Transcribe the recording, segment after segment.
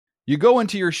You go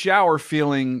into your shower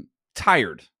feeling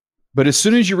tired, but as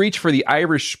soon as you reach for the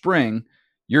Irish Spring,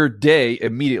 your day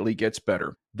immediately gets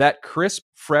better. That crisp,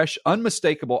 fresh,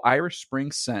 unmistakable Irish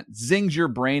Spring scent zings your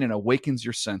brain and awakens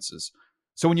your senses.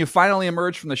 So when you finally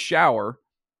emerge from the shower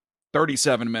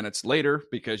 37 minutes later,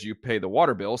 because you pay the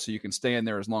water bill so you can stay in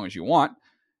there as long as you want,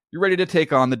 you're ready to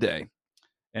take on the day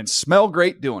and smell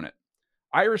great doing it.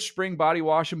 Irish Spring Body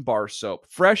Wash and Bar Soap.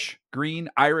 Fresh, green,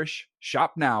 Irish.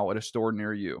 Shop now at a store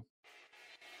near you.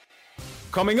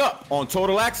 Coming up on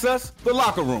Total Access, the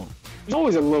locker room. There's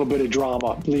always a little bit of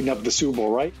drama leading up to the Super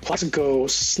Bowl, right? Plaxico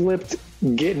slipped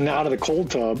getting out of the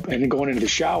cold tub and then going into the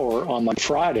shower on like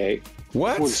Friday.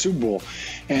 What? For the Super Bowl.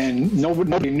 And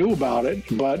nobody knew about it.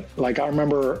 But like I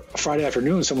remember Friday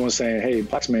afternoon, someone was saying, hey,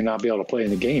 Plax may not be able to play in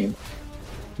the game.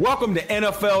 Welcome to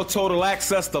NFL Total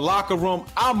Access, the locker room.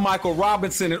 I'm Michael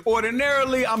Robinson, and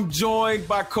ordinarily I'm joined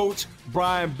by Coach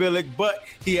Brian Billick, but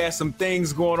he has some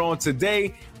things going on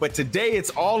today. But today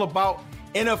it's all about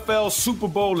NFL Super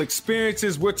Bowl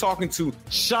experiences. We're talking to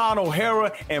Shaun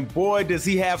O'Hara, and boy, does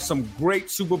he have some great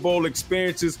Super Bowl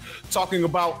experiences, talking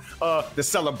about the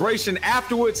celebration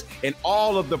afterwards and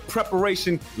all of the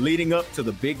preparation leading up to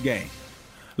the big game.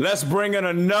 Let's bring in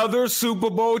another Super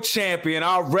Bowl champion,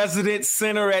 our resident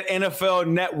center at NFL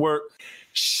Network,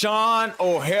 Shaun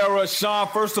O'Hara. Shaun,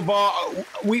 first of all,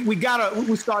 we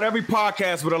start every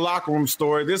podcast with a locker room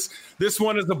story. This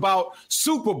one is about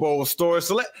Super Bowl stories.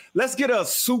 So let's get a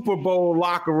Super Bowl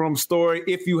locker room story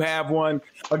if you have one.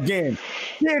 Again,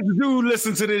 kids do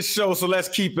listen to this show, so let's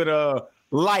keep it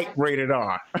light rated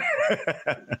R.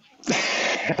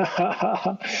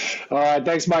 All right.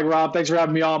 Thanks, Mike Rob. Thanks for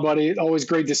having me on, buddy. Always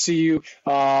great to see you.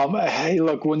 Hey,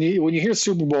 look, when you hear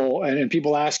Super Bowl and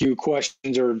people ask you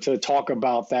questions or to talk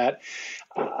about that,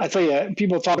 I tell you,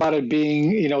 people talk about it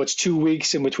being, it's 2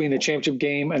 weeks in between the championship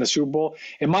game and the Super Bowl.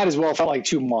 It might as well have felt like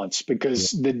 2 months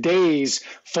because the days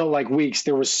felt like weeks.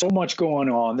 There was so much going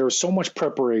on. There was so much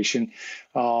preparation.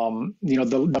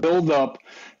 The build-up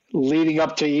leading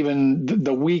up to even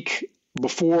the week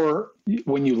before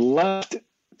when you left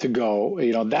to go,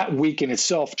 that week in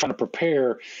itself, trying to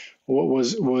prepare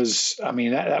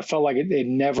that felt like it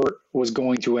never was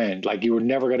going to end. Like you were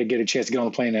never going to get a chance to get on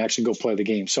the plane and actually go play the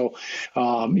game. So,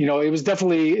 it was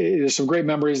definitely, there's some great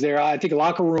memories there. I think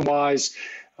locker room wise,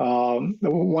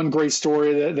 one great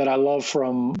story that I love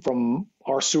from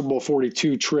our Super Bowl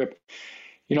 42 trip,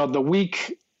 the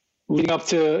week leading up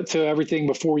to everything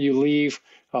before you leave,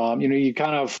 you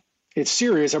kind of, it's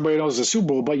serious. Everybody knows the Super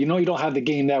Bowl, but you don't have the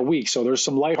game that week. So there's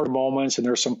some lighthearted moments and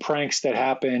there's some pranks that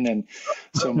happen and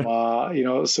some,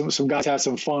 some guys have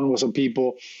some fun with some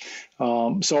people.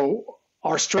 So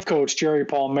our strength coach, Jerry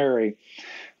Palmieri,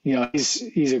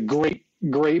 he's a great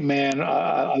man.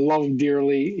 I love him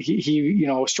dearly. He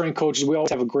strength coaches, we always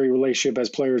have a great relationship as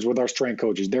players with our strength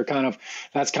coaches.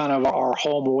 That's kind of our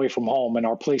home away from home and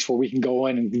our place where we can go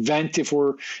in and vent if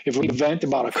we vent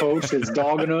about a coach that's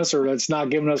dogging us or that's not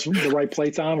giving us the right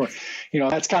play time, or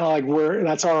that's kind of like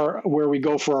where we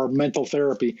go for our mental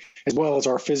therapy as well as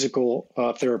our physical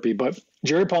therapy. But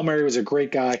Jerry Palmieri was a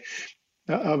great guy,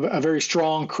 a very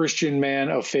strong Christian man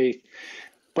of faith.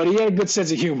 But he had a good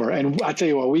sense of humor, and I tell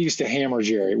you what, we used to hammer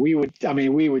Jerry. We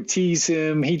would tease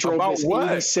him. He drove this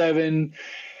 87.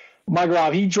 Mike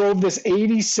Rob, he drove this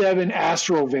 87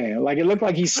 Astro van. Like it looked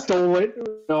like he stole it,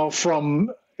 from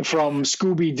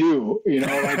Scooby Doo.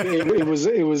 It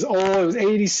was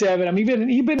 87. I mean,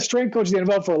 he'd been a strength coach in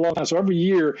the NFL for a long time. So every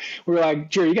year we were like,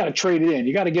 Jerry, you got to trade it in.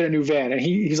 You got to get a new van. And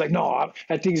he's like, no,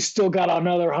 I think he's still got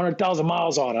another 100,000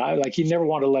 miles on it. He never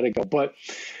wanted to let it go, but.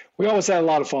 We always had a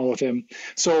lot of fun with him.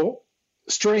 So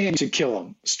Strahan used to kill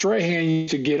him. Strahan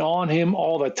used to get on him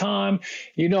all the time.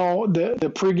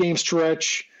 The pregame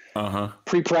stretch,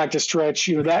 pre-practice stretch,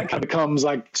 that kind of becomes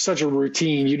like such a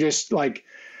routine. You just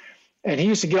and he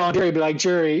used to get on Jerry and be like,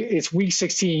 Jerry, it's week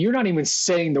 16. You're not even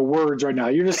saying the words right now.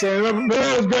 You're just saying,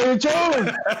 grab your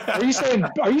toes.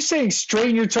 Are you saying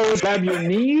straighten your toes, grab your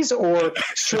knees, or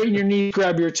straighten your knees,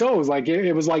 grab your toes? Like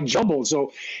it was like jumbled.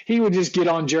 So he would just get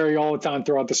on Jerry all the time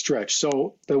throughout the stretch.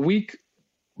 So the week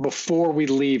before we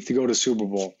leave to go to Super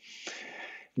Bowl,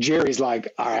 Jerry's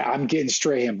like, all right, I'm getting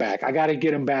Strahan back. I got to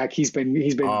get him back. He's been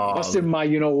busting my,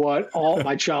 all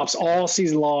my chops all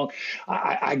season long.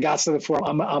 I got to the floor.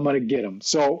 I'm going to get him.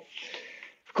 So,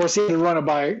 of course, he had to run it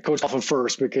by Coach Coughlin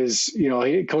first because,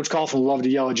 Coach Coughlin loved to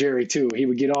yell at Jerry too. He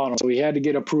would get on him. So he had to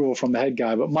get approval from the head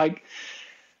guy. But Mike,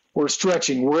 we're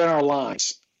stretching. We're in our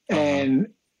lines.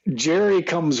 And Jerry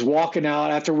comes walking out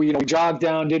after we jogged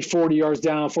down, did 40 yards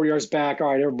down, 40 yards back. All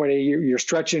right, everybody, you're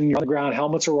stretching, you're on the ground,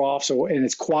 helmets are off. And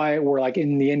it's quiet. We're like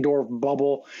in the indoor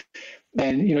bubble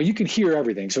and, you can hear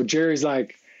everything. So Jerry's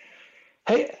like,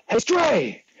 hey,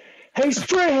 Strahan,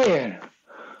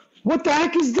 what the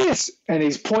heck is this? And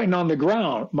he's pointing on the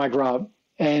ground, Mike Rob.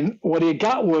 And what he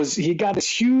got was this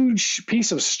huge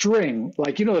piece of string,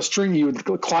 like, the string you would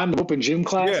climb the rope in gym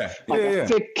class, a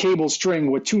thick cable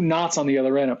string with 2 knots on the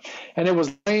other end. And it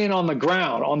was laying on the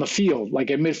ground on the field,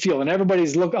 like at midfield. And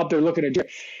everybody's up there looking at Jerry.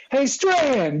 Hey,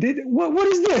 Strahan, what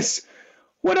is this?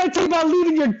 What did I tell you about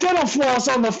leaving your dental floss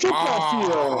on the football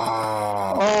field?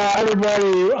 Oh,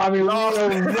 everybody, I mean,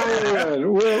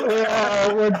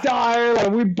 we're dying. Like,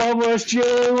 we bum rushed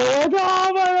Jerry. We're like,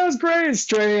 oh, man, that was great.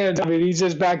 Strahan, I mean, he's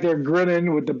just back there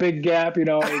grinning with the big gap, He's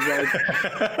like,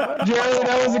 Jerry,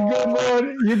 that was a good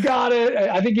one. You got it.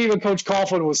 I think even Coach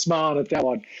Coughlin was smiling at that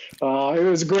one. It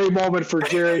was a great moment for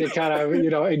Jerry to kind of,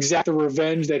 exact the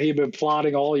revenge that he'd been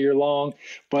plotting all year long.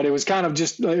 But it was kind of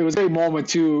it was a great moment,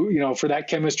 too, for that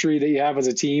chemistry that you have as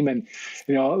a team. And,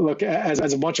 look,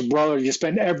 as a bunch of brothers, you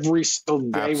spend every single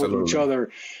day with each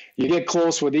other. You get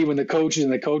close with even the coaches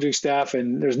and the coaching staff,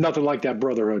 and there's nothing like that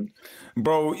brotherhood.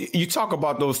 Bro, you talk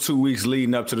about those 2 weeks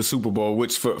leading up to the Super Bowl,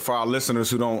 which for our listeners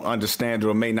who don't understand it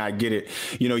or may not get it,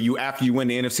 after you win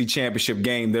the NFC Championship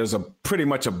game, there's pretty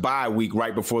much a bye week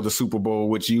right before the Super Bowl,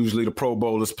 which usually the Pro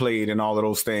Bowl is played and all of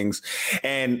those things.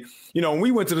 And, when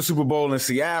we went to the Super Bowl in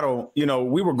Seattle,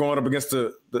 we were going up against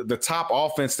the top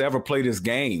offense to ever play this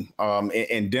game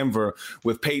in Denver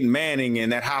with Peyton Manning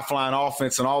and that high-flying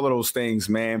offense and all of those things,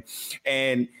 man.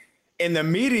 And in the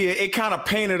media, it kind of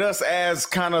painted us as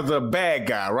kind of the bad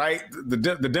guy, right? The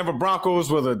Denver Broncos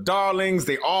were the darlings.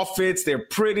 They offense, they're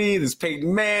pretty. There's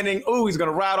Peyton Manning. Oh, he's going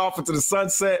to ride off into the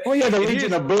sunset. Oh, yeah, the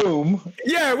Legion of Boom.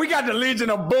 Yeah, we got the Legion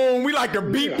of Boom. We like to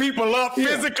beat people up,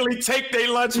 physically take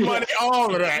their lunch money,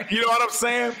 all of that. You know what I'm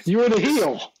saying? You were the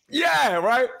heel. Yeah,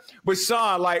 right. But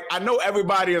Sean, I know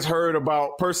everybody has heard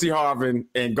about Percy Harvin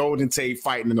and Golden Tate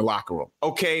fighting in the locker room.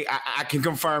 Okay, I can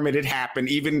confirm it. It happened.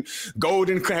 Even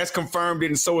Golden has confirmed it,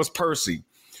 and so has Percy.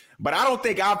 But I don't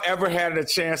think I've ever had a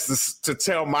chance to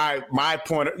tell my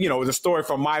point, the story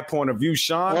from my point of view,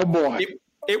 Sean. Oh, boy.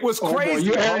 It was crazy. Boy,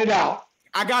 you aired it out.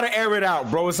 I got to air it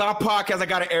out, bro. It's our podcast. I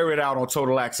got to air it out on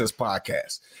Total Access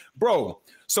Podcast. Bro,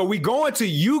 so we go into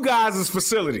you guys'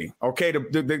 facility, okay?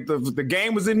 The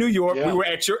game was in New York. Yeah. We were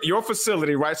at your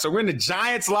facility, right? So we're in the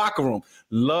Giants locker room.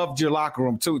 Loved your locker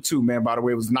room too, man. By the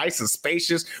way, it was nice and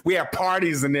spacious. We had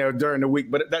parties in there during the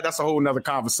week, but that's a whole nother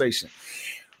conversation.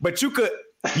 But you could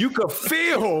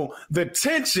feel the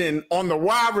tension on the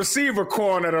wide receiver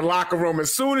corner of the locker room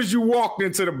as soon as you walked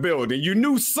into the building. You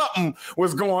knew something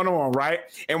was going on, right?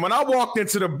 And when I walked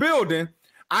into the building,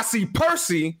 I see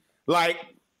Percy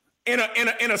in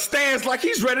a stance like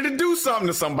he's ready to do something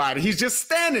to somebody. He's just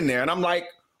standing there. And I'm like,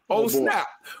 oh snap.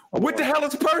 What the hell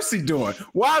is Percy doing?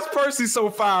 Why is Percy so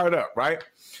fired up, right?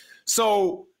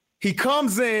 So he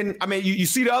comes in. I mean, you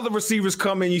see the other receivers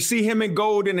come in. You see him and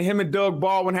Golden and him and Doug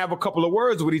Baldwin have a couple of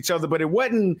words with each other, but it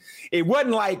wasn't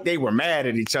like they were mad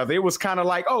at each other. It was kind of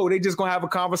like, oh, they just going to have a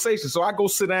conversation. So I go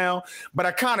sit down, but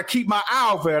I kind of keep my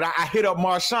eye over it. I hit up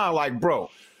Marshawn like, bro,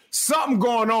 something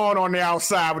going on the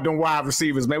outside with them wide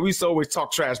receivers, man. We used to always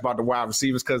talk trash about the wide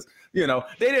receivers because, they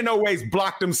didn't always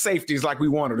block them safeties like we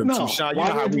wanted them to, Sean.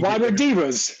 Why they're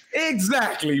divas.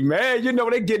 Exactly, man.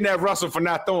 They getting that Russell for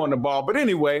not throwing the ball. But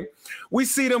anyway, we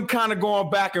see them kind of going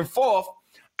back and forth.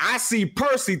 I see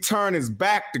Percy turn his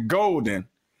back to Golden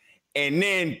and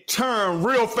then turn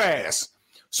real fast.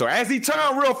 So as he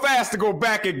turned real fast to go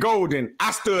back at Golden,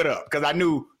 I stood up because I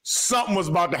knew something was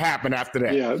about to happen after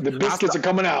that. Yeah, the biscuits are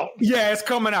coming out. Yeah, it's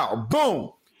coming out.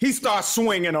 Boom. He starts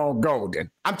swinging on Golden.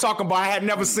 I'm talking about I had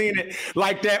never seen it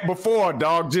like that before,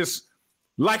 dog. Just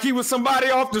like he was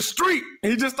somebody off the street.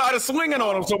 He just started swinging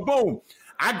on him. So, boom.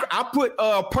 I put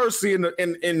Percy in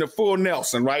the full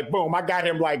Nelson, right? Boom. I got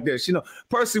him like this.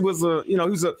 Percy was he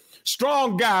was a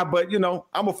strong guy, but,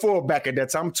 I'm a fullback at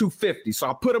that time. I'm 250. So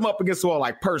I put him up against the wall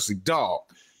like, Percy, dog,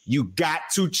 you got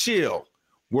to chill.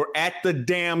 We're at the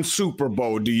damn Super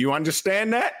Bowl. Do you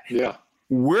understand that? Yeah.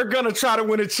 We're going to try to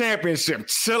win a championship.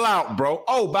 Chill out, bro.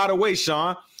 Oh, by the way,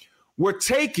 Sean, we're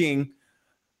taking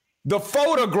the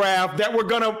photograph that we're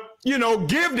going to,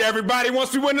 give to everybody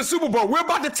once we win the Super Bowl. We're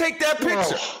about to take that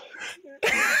picture. Oh.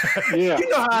 Yeah. You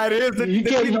know how it is. You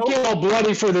get all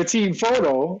bloody for the team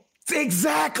photo.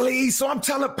 Exactly. So I'm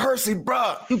telling Percy,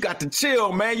 bro, you got to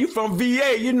chill, man. You from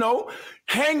VA,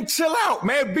 chill out,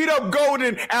 man. Beat up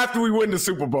Golden after we win the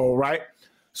Super Bowl, right?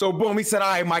 So, boom, he said,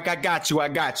 all right, Mike, I got you.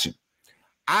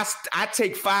 I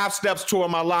take 5 steps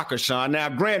toward my locker, Sean. Now,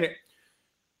 granted,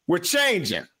 we're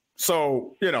changing.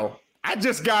 So, I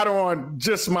just got on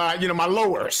just my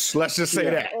lowers. Let's just say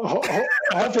that.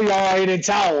 Hopefully y'all ain't in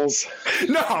towels.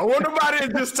 No, what about it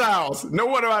in just towels? No,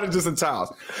 what about it just in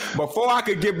towels? Before I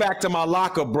could get back to my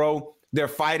locker, bro, they're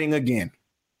fighting again.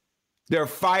 They're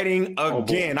fighting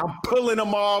again. I'm pulling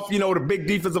them off. The big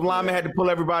defensive lineman had to pull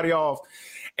everybody off.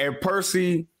 And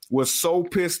Percy was so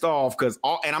pissed off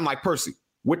and I'm like, Percy,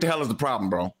 what the hell is the problem,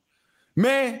 bro?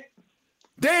 Man,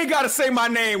 they ain't got to say my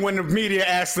name when the media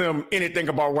asks them anything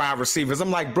about wide receivers.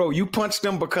 I'm like, bro, you punched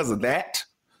them because of that?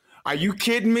 Are you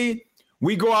kidding me?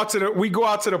 We go out to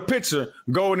the picture,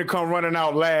 Golden come running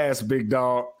out last, big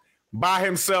dog, by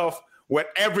himself with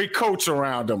every coach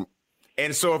around him.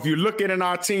 And so if you're looking in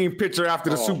our team picture after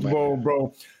the Super Bowl,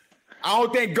 bro, I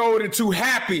don't think Golden too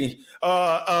happy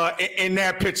in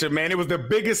that picture, man. It was the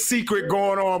biggest secret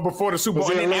going on before the Super Bowl.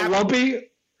 Was it a little lumpy?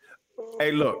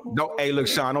 Hey, look,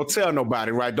 Sean, don't tell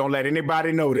nobody, right? Don't let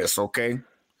anybody know this, okay?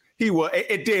 He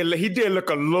did look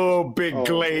a little bit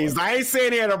glazed. I ain't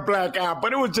saying he had a black eye,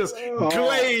 but it was just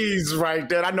glazed right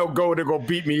there. I know Golden gonna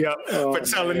beat me up for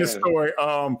telling this story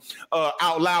out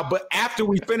loud. But after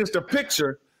we finished the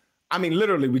picture, I mean,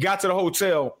 literally, we got to the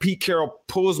hotel. Pete Carroll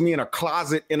pulls me in a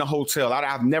closet in a hotel.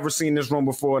 I've never seen this room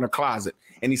before in a closet.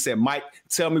 And he said, Mike,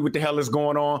 tell me what the hell is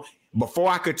going on. Before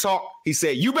I could talk, he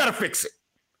said, you better fix it.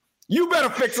 You better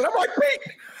fix it. I'm like,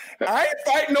 Pete, I ain't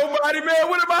fighting nobody, man.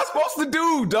 What am I supposed to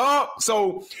do, dog?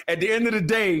 So at the end of the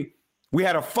day, we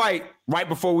had a fight right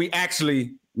before we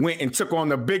actually went and took on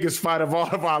the biggest fight of all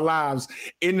of our lives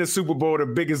in the Super Bowl, the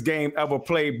biggest game ever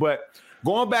played. But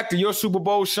going back to your Super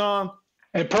Bowl, Sean,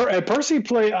 and Percy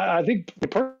played. I think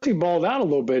Percy balled out a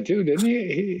little bit too, didn't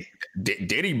he?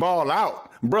 Did he ball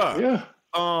out, bruh?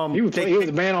 Yeah. He was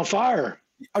the man on fire.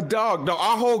 A dog. No,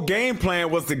 our whole game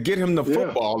plan was to get him the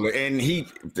football, and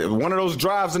one of those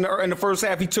drives in the first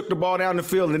half, he took the ball down the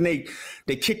field, and they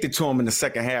kicked it to him in the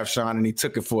second half, Sean, and he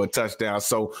took it for a touchdown.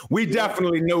 So we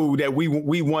definitely knew that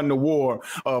we won the war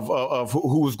of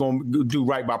who was going to do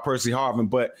right by Percy Harvin.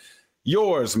 But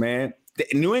yours, man. The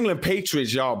New England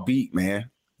Patriots y'all beat, man.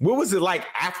 What was it like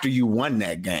after you won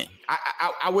that game?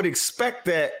 I would expect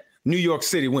that New York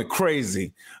City went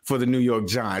crazy for the New York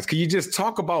Giants. Can you just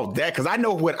talk about that? Because I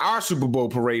know what our Super Bowl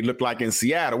parade looked like in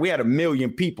Seattle. We had 1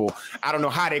 million people. I don't know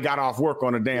how they got off work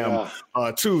on a damn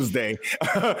Tuesday.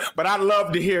 But I'd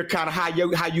love to hear kind of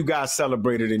how you guys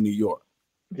celebrated in New York.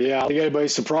 Yeah, I don't think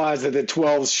anybody's surprised that the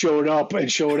 12s showed up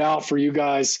and showed out for you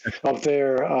guys up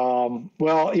there.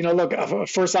 Well, look,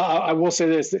 first I will say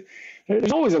this.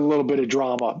 There's always a little bit of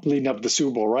drama leading up to the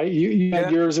Super Bowl, right? You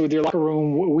had yours with your locker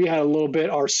room. We had a little bit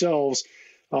ourselves.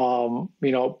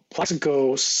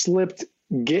 Plaxico slipped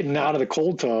getting out of the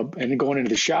cold tub and going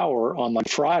into the shower on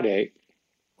Friday.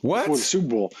 What? For the Super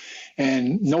Bowl.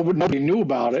 And nobody knew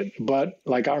about it. But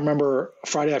I remember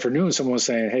Friday afternoon, someone was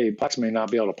saying, hey, Plex may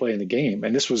not be able to play in the game.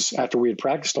 And this was after we had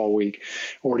practiced all week,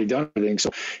 already done everything.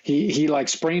 So he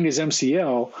sprained his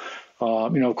MCL.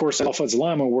 Of course, the offensive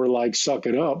linemen were like, suck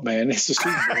it up, man. It's the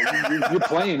Super Bowl. You're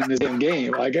playing in this damn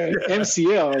game.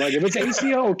 MCL, if it's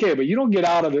ACL, okay, but you don't get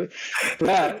out of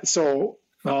that. So,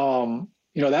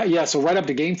 so right up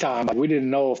to game time, we didn't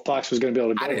know if Plex was going to be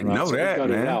able to go. I didn't know that,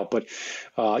 man. It out. But,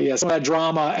 some of that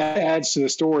drama adds to the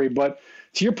story. But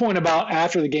to your point about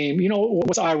after the game,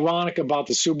 what's ironic about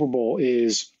the Super Bowl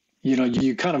is,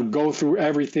 you kind of go through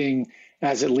everything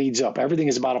as it leads up. Everything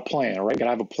is about a plan, right? You got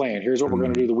to have a plan. Here's what we're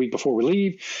going to do the week before we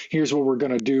leave. Here's what we're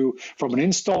going to do from an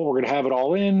install. We're going to have it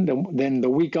all in. Then the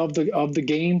week of the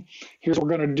game, here's what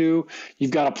we're going to do.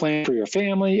 You've got a plan for your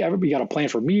family. Everybody got a plan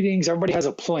for meetings. Everybody has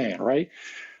a plan, right?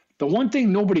 The one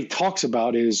thing nobody talks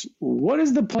about is what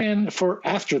is the plan for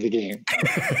after the game?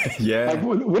 Yeah.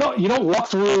 You don't walk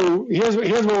through, here's what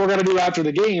we're going to do after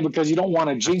the game because you don't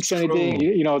want to jinx anything.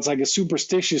 It's like a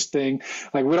superstitious thing.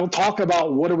 We don't talk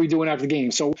about what are we doing after the game.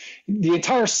 So the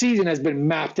entire season has been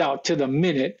mapped out to the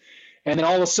minute. And then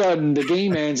all of a sudden the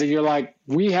game ends and you're like,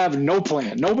 we have no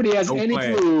plan. Nobody has any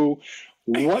clue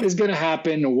what is going to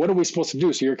happen and what are we supposed to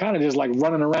do? So you're kind of just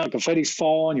running around, confetti's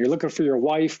falling, you're looking for your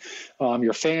wife,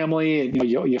 your family, and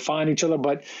you find each other.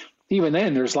 But even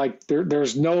then there's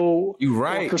there's no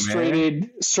orchestrated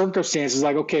circumstances.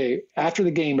 Okay, after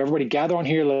the game, everybody gather on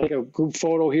here, like a group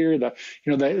photo here.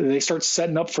 They start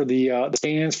setting up for the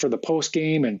stands for the post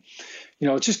game, and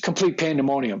it's just complete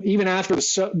pandemonium. Even after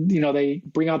they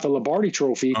bring out the Lombardi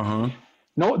Trophy.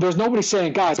 No, there's nobody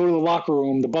saying, guys, go to the locker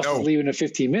room. The bus is leaving in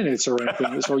 15 minutes or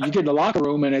anything. So you get in the locker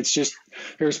room and it's just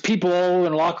there's people all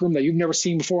in the locker room that you've never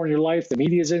seen before in your life. The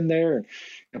media's in there,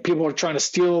 and people are trying to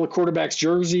steal the quarterback's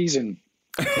jerseys, and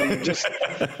And just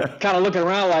kind of looking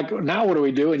around like, now what do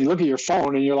we do? And you look at your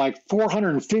phone and you're like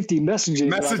 450 messages.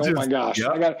 Like, oh my gosh,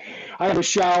 yep. I have a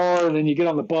shower, and then you get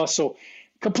on the bus. So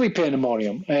complete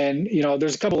pandemonium. And,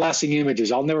 there's a couple lasting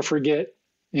images. I'll never forget,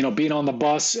 being on the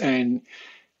bus and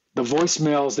the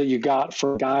voicemails that you got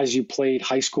from guys you played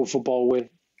high school football with,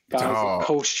 guys that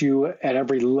coached you at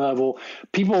every level,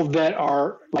 people that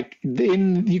are like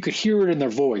you could hear it in their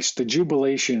voice, the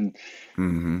jubilation.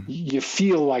 Mm-hmm. You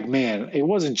feel like, man, it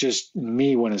wasn't just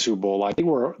me winning the Super Bowl. Like they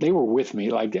were with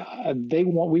me. Like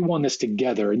we won this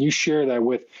together, and you share that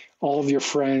with all of your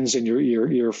friends and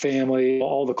your family,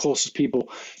 all the closest people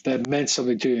that meant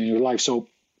something to you in your life. So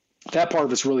that part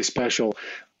of it's really special.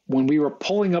 When we were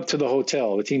pulling up to the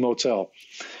hotel, the team hotel,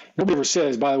 nobody ever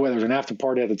says, by the way, there's an after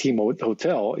party at the team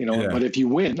hotel, but if you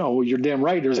win, you're damn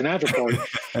right, there's an after party.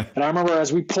 And I remember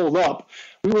as we pulled up,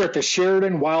 we were at the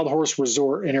Sheraton Wild Horse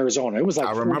Resort in Arizona. It was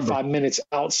like 45 minutes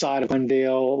outside of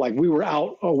Glendale. Like we were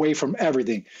out away from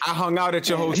everything. I hung out at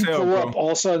your hotel, bro. Up, all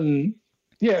of a sudden,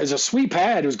 yeah, it was a sweet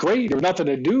pad. It was great. There was nothing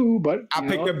to do, but I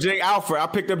picked up Jay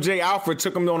Alfred.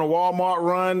 Took him on a Walmart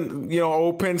run.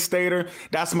 Old Penn Stater.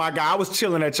 That's my guy. I was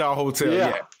chilling at y'all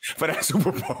hotel, for that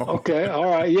Super Bowl. Okay, all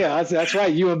right, yeah, that's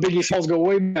right. You and Biggie Smalls go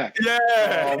way back.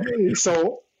 Yeah.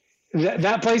 So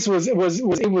that place was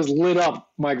lit up,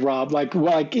 Mike Rob. Like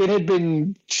it had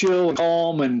been chill and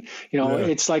calm, and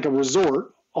it's like a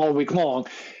resort all week long.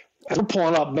 As we're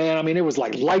pulling up, man, I mean, it was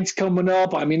like lights coming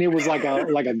up. I mean, it was like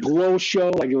a glow show.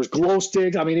 Like there was glow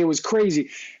sticks. I mean, it was crazy.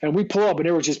 And we pull up, and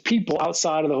there were just people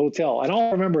outside of the hotel. And all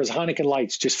I remember is Heineken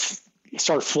lights just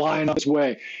start flying up this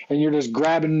way, and you're just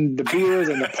grabbing the beers,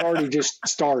 and the party just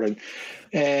started.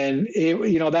 And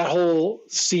that whole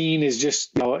scene is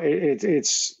just,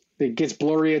 it gets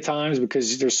blurry at times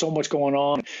because there's so much going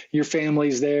on. Your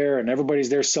family's there and everybody's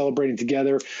there celebrating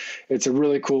together. It's a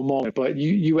really cool moment. But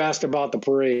you asked about the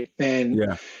parade,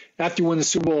 and after you win the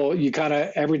Super Bowl,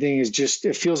 everything is just,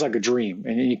 it feels like a dream,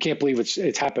 and you can't believe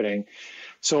it's happening.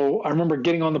 So I remember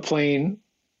getting on the plane,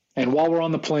 and while we're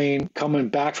on the plane coming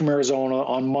back from Arizona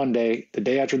on Monday, the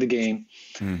day after the game,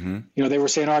 they were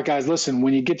saying, all right, guys, listen,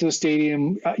 when you get to the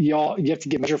stadium, you have to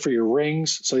get measured for your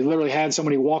rings. So they literally had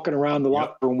somebody walking around the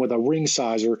locker room with a ring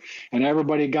sizer, and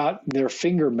everybody got their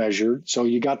finger measured. So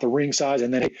you got the ring size,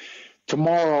 and then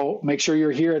tomorrow, make sure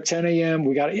you're here at 10 a.m.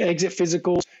 We got exit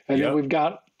physicals, and then we've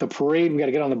got the parade. We got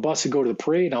to get on the bus and go to the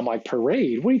parade. And I'm like,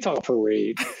 parade? What are you talking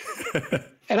parade?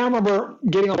 And I remember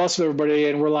getting on the bus with everybody,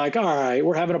 and we're like, all right,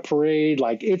 we're having a parade.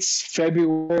 Like, it's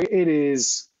February. It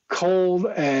is cold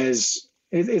as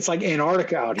it's like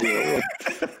Antarctica out here.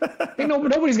 Like,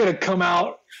 nobody's going to come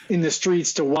out in the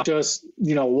streets to watch us,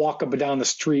 walk up and down the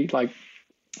street. Like,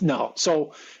 no.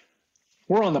 So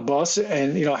we're on the bus,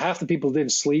 and, half the people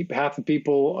didn't sleep. Half the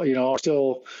people, are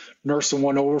still nursing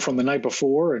one over from the night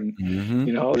before. And,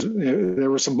 there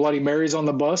were some Bloody Marys on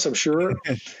the bus, I'm sure.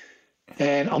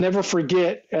 And I'll never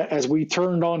forget, as we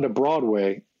turned onto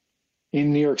Broadway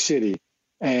in New York City,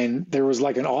 and there was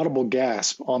like an audible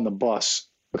gasp on the bus,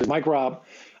 because Mike Rob,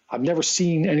 I've never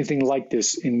seen anything like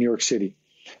this in New York City.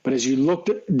 But as you looked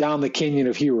down the Canyon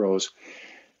of Heroes,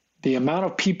 the amount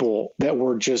of people that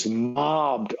were just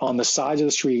mobbed on the sides of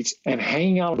the streets and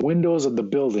hanging out the windows of the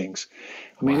buildings.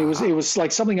 I mean, it was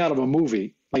like something out of a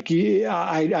movie. Like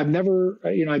I've never,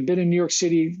 I've been in New York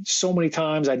City so many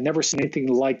times. I'd never seen anything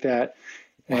like that.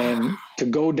 And to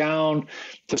go down to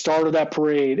the start of that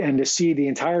parade and to see the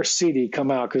entire city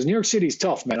come out, because New York City's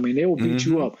tough, man. I mean, they will beat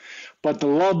you up. But the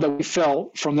love that we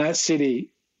felt from that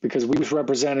city, because we just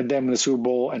represented them in the Super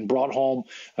Bowl and brought home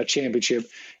a championship,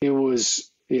 it was,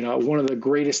 one of the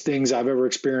greatest things I've ever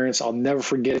experienced. I'll never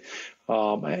forget it.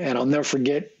 And I'll never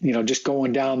forget, just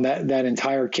going down that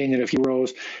entire Canyon of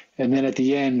Heroes. And then at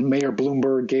the end, Mayor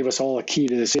Bloomberg gave us all a key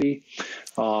to the city.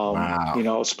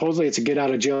 Supposedly it's a get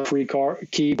out of jail free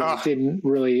key, but it didn't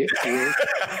really work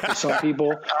for some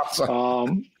people.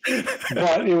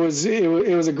 But it was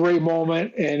a great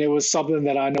moment, and it was something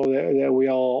that I know that we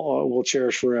all will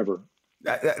cherish forever.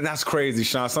 That's crazy,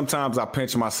 Sean. Sometimes I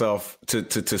pinch myself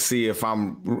to see if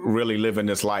I'm really living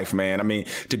this life, man. I mean,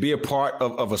 to be a part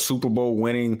of a Super Bowl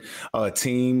winning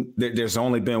team, there's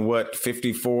only been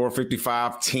 54,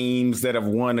 55 teams that have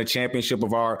won a championship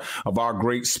of our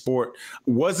great sport.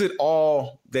 Was it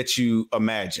all that you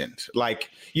imagined?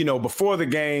 Like, before the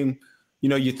game,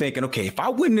 you're thinking, okay, if I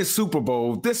win this Super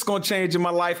Bowl, this is going to change in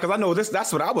my life. Because I know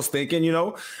that's what I was thinking,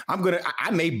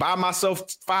 I may buy myself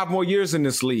 5 more years in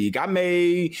this league. I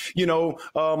may,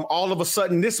 all of a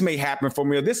sudden this may happen for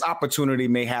me, or this opportunity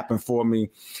may happen for me.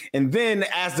 And then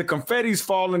as the confetti's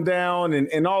falling down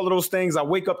and all of those things, I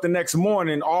wake up the next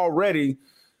morning already.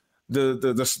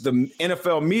 the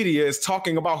NFL media is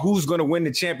talking about who's going to win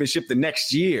the championship the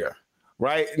next year,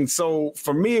 right? And so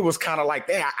for me, it was kind of like,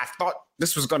 hey, I thought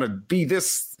this was going to be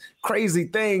this crazy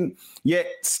thing, yet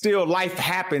still life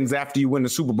happens after you win the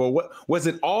Super Bowl. What was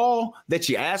it all that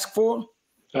you asked for?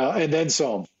 And then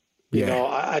some. You know,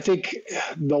 I think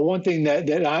the one thing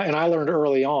that I learned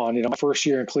early on, you know, my first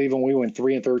year in Cleveland, we went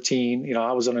 3-13. You know,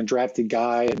 I was an undrafted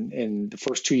guy, and the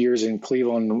first 2 years in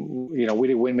Cleveland, you know, we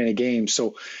didn't win many games.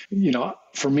 So, you know,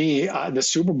 for me, the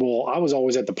Super Bowl, I was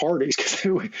always at the parties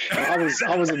because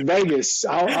I was in Vegas.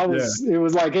 It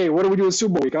was like, hey, what do we do in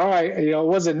Super Bowl week? All right, you know, it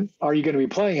wasn't, are you going to be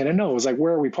playing? And no, it was like,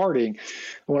 where are we partying?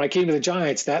 When I came to the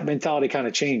Giants, that mentality kind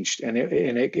of changed, and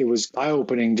it was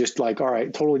eye-opening. Just like, all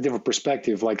right, totally different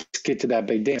perspective. Like, let's get to that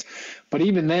big dance. But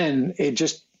even then, it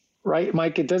just, right,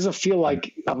 Mike, it doesn't feel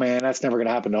like, oh man, that's never going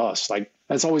to happen to us. Like,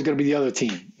 that's always going to be the other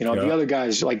team. You know, the other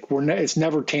guys, like, it's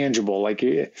never tangible. Like,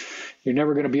 you're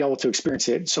never going to be able to experience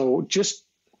it. So just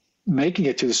making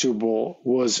it to the Super Bowl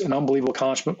was an unbelievable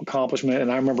accomplishment.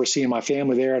 And I remember seeing my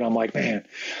family there, and I'm like, man,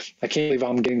 I can't believe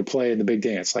I'm getting to play in the big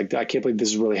dance. Like, I can't believe this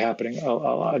is really happening.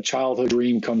 A childhood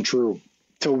dream come true.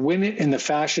 To win it in the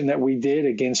fashion that we did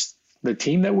against the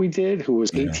team that we did, who was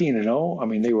 18-0. I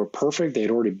mean, they were perfect. They had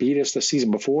already beat us the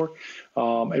season before.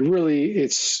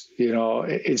 It's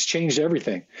changed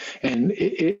everything. And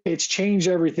it's changed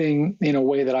everything in a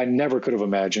way that I never could have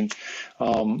imagined.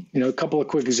 A couple of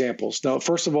quick examples. Now,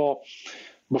 first of all,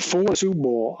 before the Super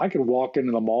Bowl, I could walk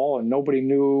into the mall and nobody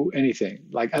knew anything.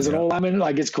 Like, as an old lineman,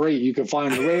 like, it's great. You can fly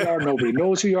on the radar. Nobody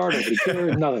knows who you are. Nobody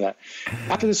cares. None of that.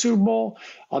 After the Super Bowl,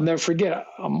 I'll never forget.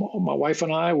 My wife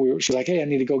and I, she's like, hey, I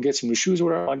need to go get some new shoes or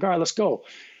whatever. I'm like, all right, let's go.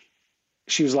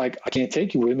 She was like, I can't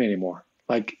take you with me anymore.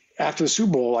 Like, after the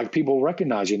Super Bowl, like, people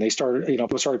recognize you, and they started,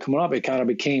 people started coming up. It kind of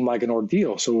became like an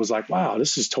ordeal. So it was like, wow,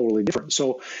 this is totally different.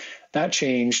 So that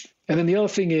changed. And then the other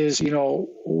thing is,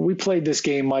 we played this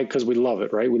game, Mike, because we love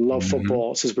it, right? We love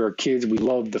football since we were kids. We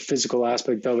love the physical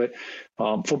aspect of it.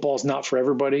 Football is not for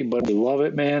everybody, but we love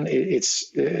it, man.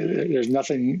 There's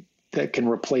nothing that can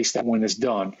replace that when it's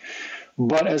done.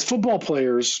 But as football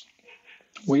players,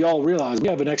 we all realize we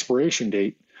have an expiration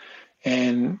date,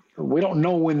 and we don't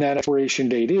know when that expiration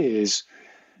date is.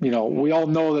 We all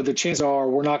know that the chances are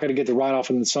we're not going to get to ride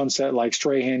off in the sunset like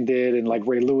Strahan did and like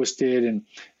Ray Lewis did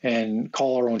and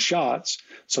call our own shots.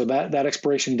 So that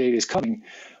expiration date is coming.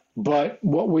 But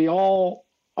what we all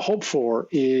hope for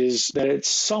is that in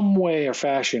some way or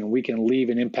fashion we can leave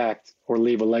an impact or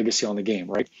leave a legacy on the game,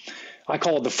 right? I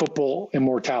call it the football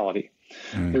immortality.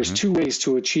 There's two ways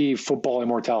to achieve football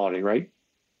immortality, right?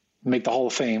 Make the Hall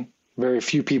of Fame. Very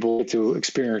few people get to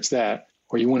experience that,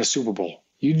 or you win a Super Bowl.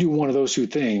 You do one of those two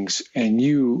things and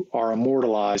you are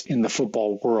immortalized in the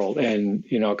football world. And,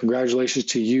 congratulations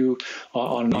to you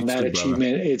on that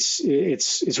achievement. Brother.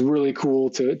 It's really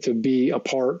cool to be a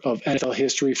part of NFL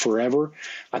history forever.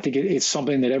 I think it's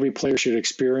something that every player should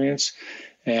experience.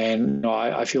 And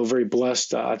I feel very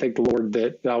blessed. I thank the Lord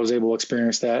that I was able to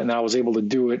experience that, and I was able to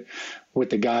do it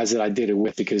with the guys that I did it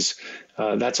with, because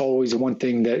that's always the one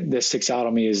thing that sticks out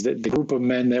on me, is that the group of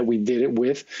men that we did it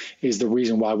with is the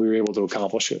reason why we were able to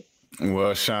accomplish it.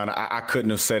 Well, Sean, I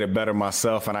couldn't have said it better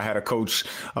myself. And I had a coach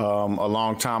a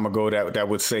long time ago that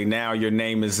would say, now your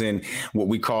name is in what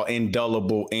we call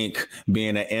indelible ink,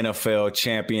 being an NFL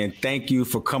champion. Thank you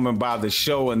for coming by the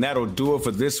show. And that'll do it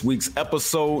for this week's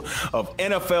episode of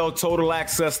NFL Total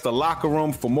Access, The Locker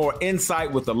Room. For more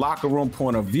insight with the locker room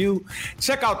point of view,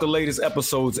 check out the latest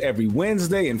episodes every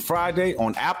Wednesday and Friday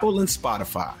on Apple and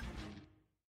Spotify.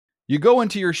 You go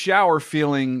into your shower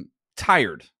feeling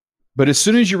tired, but as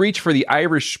soon as you reach for the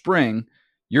Irish Spring,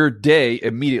 your day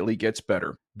immediately gets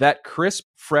better. That crisp,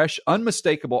 fresh,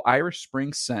 unmistakable Irish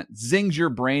Spring scent zings your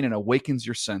brain and awakens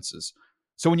your senses.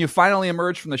 So when you finally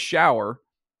emerge from the shower,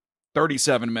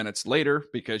 37 minutes later,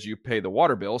 because you pay the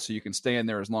water bill so you can stay in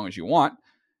there as long as you want,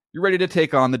 you're ready to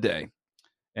take on the day.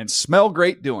 And smell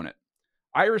great doing it.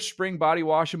 Irish Spring Body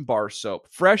Wash and Bar Soap.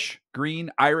 Fresh,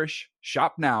 green, Irish.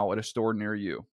 Shop now at a store near you.